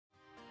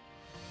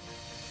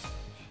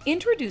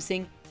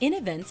Introducing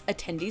InEvent's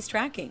attendees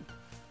tracking.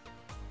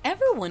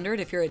 Ever wondered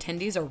if your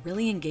attendees are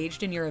really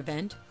engaged in your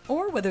event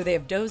or whether they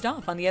have dozed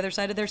off on the other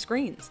side of their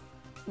screens?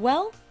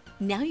 Well,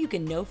 now you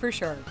can know for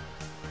sure.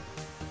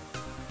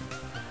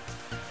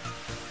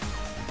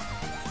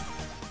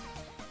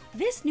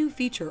 This new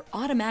feature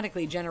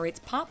automatically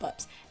generates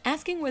pop-ups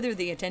asking whether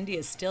the attendee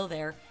is still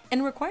there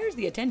and requires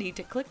the attendee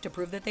to click to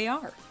prove that they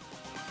are.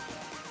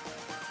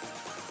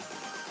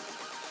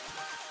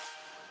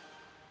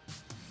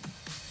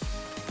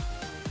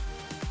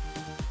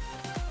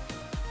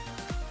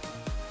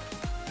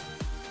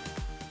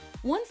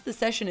 Once the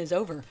session is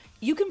over,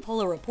 you can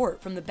pull a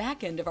report from the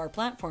back end of our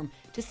platform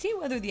to see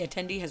whether the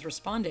attendee has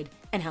responded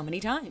and how many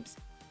times.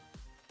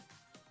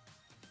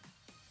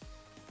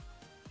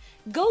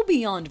 Go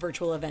beyond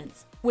virtual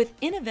events with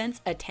InEvent's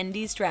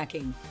attendees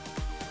tracking.